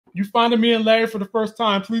you finding me and Larry for the first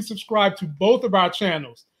time, please subscribe to both of our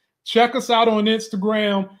channels. Check us out on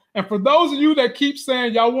Instagram. And for those of you that keep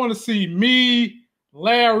saying y'all want to see me,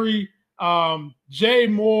 Larry, Jay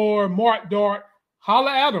Moore, Mark Dart,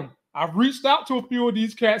 holla at them. I've reached out to a few of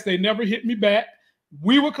these cats. They never hit me back.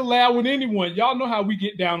 We would collab with anyone. Y'all know how we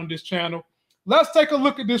get down on this channel. Let's take a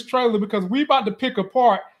look at this trailer because we about to pick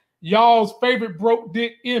apart y'all's favorite broke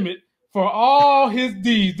dick Emmett for all his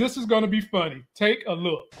deeds. This is going to be funny. Take a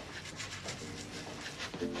look.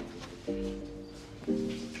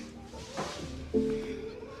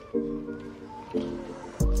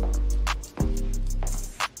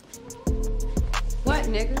 What,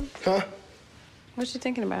 nigga? Huh? What you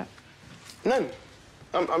thinking about? Nothing.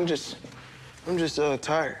 I'm just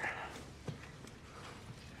tired.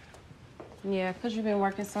 Yeah, 'cause you've been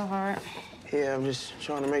working so hard. Yeah, I'm just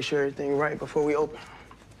trying to make sure everything right before we open.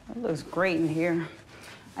 It looks great in here.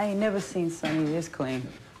 I ain't never seen Sonny this clean.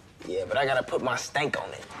 Yeah, but I gotta put my stank on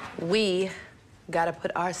it. We gotta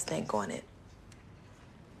put our stank on it.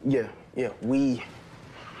 Yeah, we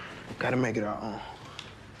gotta make it our own.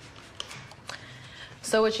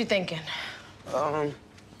 So what you thinking?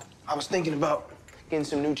 I was thinking about getting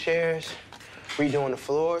some new chairs, redoing the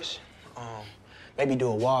floors, maybe do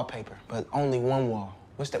a wallpaper, but only one wall.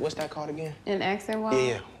 What's that called again? An accent wall?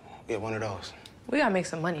 Yeah, one of those. We gotta make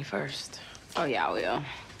some money first. Oh, yeah, I will.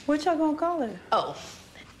 What y'all gonna call it? Oh,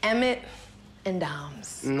 Emmett and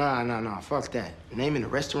Dom's. Nah, fuck that. Naming a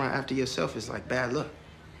restaurant after yourself is like bad luck.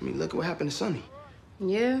 I mean, look at what happened to Sonny.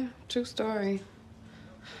 Yeah, true story.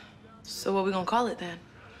 So what we gonna call it then?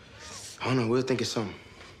 I don't know, we'll think of something.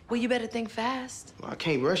 Well, you better think fast. Well, I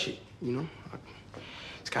can't rush it, you know?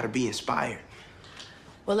 It's gotta be inspired.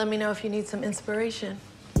 Well, let me know if you need some inspiration.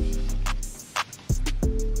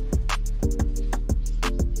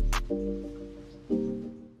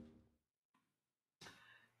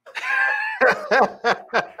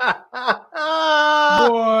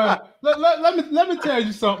 Boy, let me tell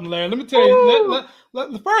you something, Larry. Let me tell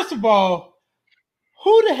you. First of all,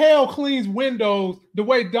 who the hell cleans windows the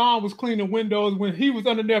way Don was cleaning windows when he was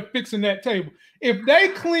under there fixing that table? If they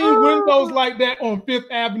clean windows like that on Fifth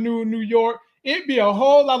Avenue in New York, it'd be a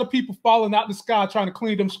whole lot of people falling out the sky trying to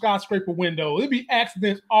clean them skyscraper windows. It'd be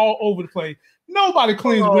accidents all over the place. Nobody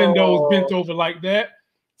cleans windows bent over like that.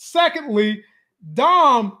 Secondly,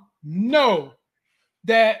 Dom know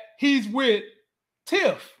that he's with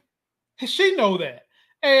Tiff. She know that.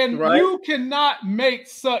 And you cannot make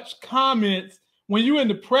such comments when you're in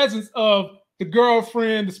the presence of the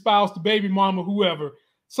girlfriend, the spouse, the baby mama, whoever.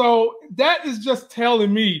 So that is just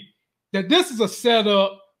telling me that this is a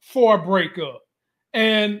setup for a breakup.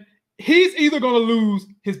 And he's either going to lose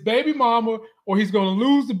his baby mama or he's going to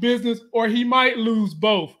lose the business or he might lose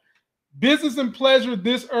both. Business and pleasure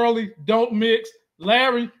this early don't mix.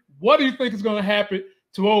 Larry, what do you think is going to happen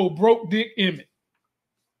to old broke dick Emmett?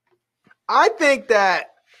 I think that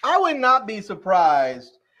I would not be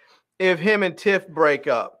surprised if him and Tiff break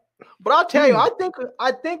up. But I'll tell you, I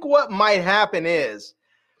think what might happen is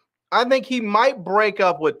I think he might break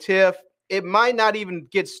up with Tiff. It might not even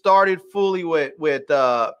get started fully with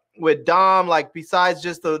Dom, like besides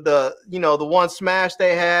just the one smash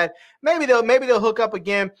they had. Maybe they'll hook up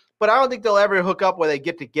again, but I don't think they'll ever hook up where they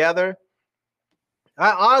get together.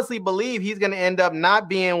 I honestly believe he's going to end up not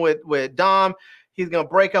being with Dom. He's going to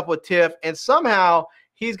break up with Tiff, and somehow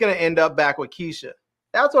he's going to end up back with Keisha.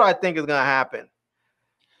 That's what I think is going to happen.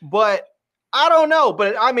 But I don't know.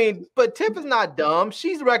 But I mean, Tiff is not dumb.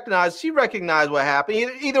 She recognized what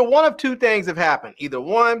happened. Either one of two things have happened. Either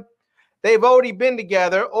one, they've already been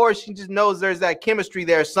together, or she just knows there's that chemistry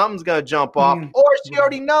there. Something's going to jump off. Or she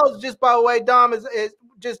already knows just by the way Dom is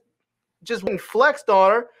just flexed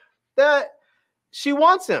on her that she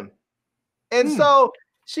wants him. And so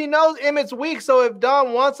she knows Emmett's weak. So if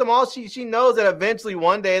Dom wants him, she knows that eventually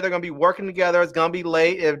one day they're going to be working together. It's going to be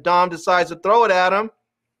late. If Dom decides to throw it at him,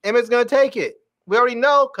 Emmett's going to take it. We already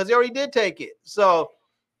know because he already did take it. So,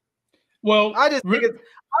 well, I think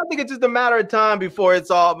it's just a matter of time before it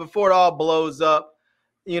all blows up.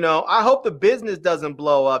 You know, I hope the business doesn't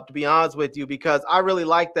blow up, to be honest with you, because I really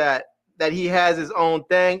like that he has his own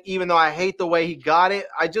thing, even though I hate the way he got it.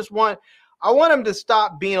 I want him to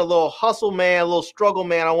stop being a little hustle man, a little struggle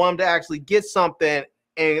man. I want him to actually get something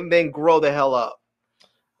and then grow the hell up.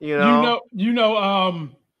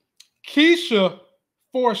 Keisha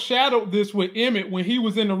foreshadowed this with Emmett when he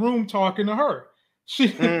was in the room talking to her. She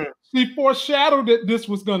foreshadowed that this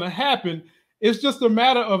was going to happen. It's just a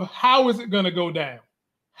matter of how is it going to go down?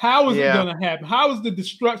 How is it going to happen? How is the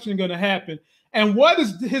destruction going to happen? And what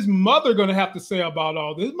is his mother going to have to say about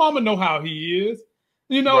all this? His mama know how he is.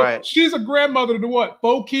 You know, Right. she's a grandmother to what,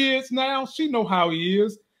 4 kids now? She know how he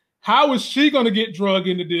is. How is she going to get drug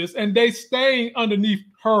into this? And they staying underneath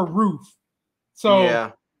her roof. So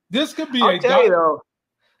Yeah. this could be I'll tell you though,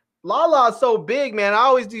 Lala's so big, man. I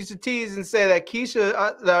always used to tease and say that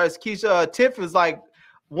Tiff is like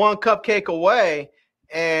one cupcake away,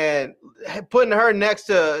 and putting her next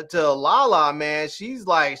to Lala, man, she's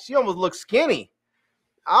like, she almost looks skinny.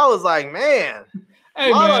 I was like, man,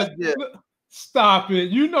 hey Lala's man, just, stop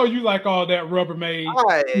it. You know you like all that Rubbermaid.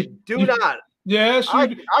 I do not. Yeah, I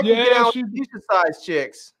can get down with Keisha-sized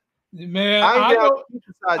chicks. Man, I know.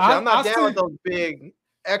 I'm not down with those big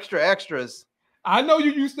extras. I know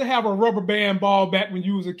you used to have a rubber band ball back when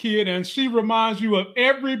you was a kid, and she reminds you of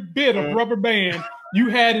every bit of rubber band you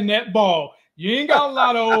had in that ball. You ain't got a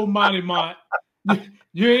lot of old Monty Mont.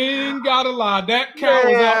 You ain't got a lot. That cow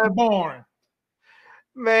was out the barn.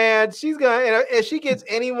 Man, she's gonna, if she gets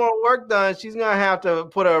any more work done, she's gonna have to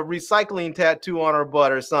put a recycling tattoo on her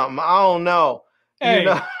butt or something. I don't know. Hey, you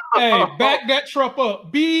know? Hey, back that truck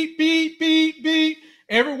up. Beep, beep, beep, beep.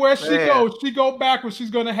 Everywhere she goes, she go backwards.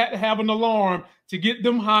 She's gonna have to have an alarm to get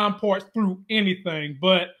them hind parts through anything.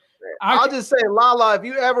 But I'll just say, Lala, if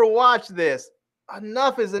you ever watch this,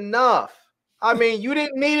 enough is enough. I mean, you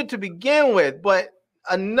didn't need it to begin with, but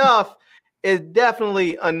enough is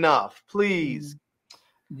definitely enough. Please.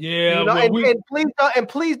 Yeah, you know, and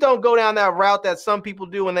please don't go down that route that some people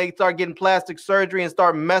do when they start getting plastic surgery and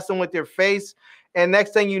start messing with their face. And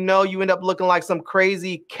next thing you know, you end up looking like some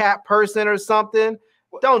crazy cat person or something.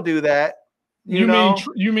 Don't do that. You know?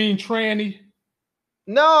 You mean tranny?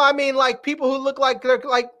 No, I mean like people who look like they're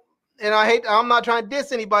like, and I'm not trying to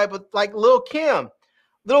diss anybody, but like Lil Kim.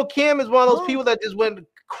 Lil Kim is one of those people that just went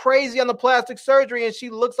crazy on the plastic surgery, and she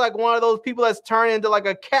looks like one of those people that's turned into like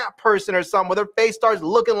a cat person or something, where their face starts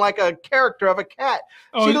looking like a character of a cat.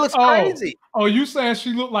 She looks crazy. Oh, you saying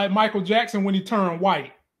she looked like Michael Jackson when he turned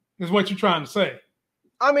white, is what you're trying to say.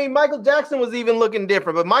 I mean, Michael Jackson was even looking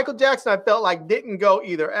different, but Michael Jackson, I felt like, didn't go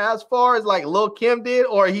either as far as like Lil Kim did,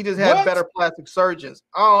 or he just had better plastic surgeons.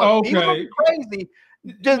 Oh, he was looking crazy,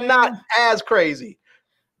 just not as crazy.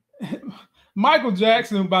 Michael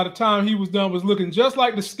Jackson, by the time he was done, was looking just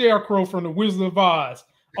like the Scarecrow from the Wizard of Oz,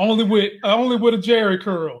 only with a Jerry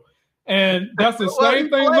curl, and that's the same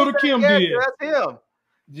thing Little Kim did. That's him.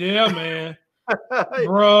 Yeah, man.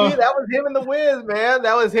 Bruh. Yeah, that was him in The Wiz, man.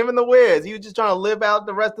 That was him in The Wiz. He was just trying to live out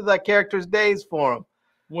the rest of that character's days for him.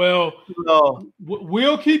 Well,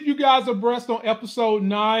 we'll keep you guys abreast on episode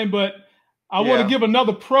 9, but I want to give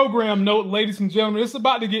another program note, ladies and gentlemen. It's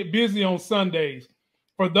about to get busy on Sundays.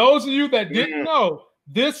 For those of you that didn't know,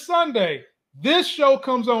 this Sunday, this show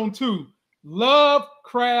comes on too,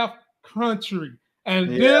 Lovecraft Country. And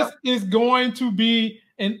this is going to be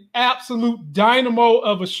an absolute dynamo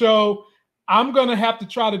of a show. I'm going to have to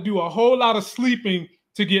try to do a whole lot of sleeping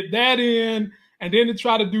to get that in, and then to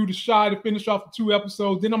try to do The Shy to finish off the 2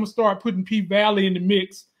 episodes. Then I'm going to start putting P Valley in the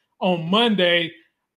mix on Monday.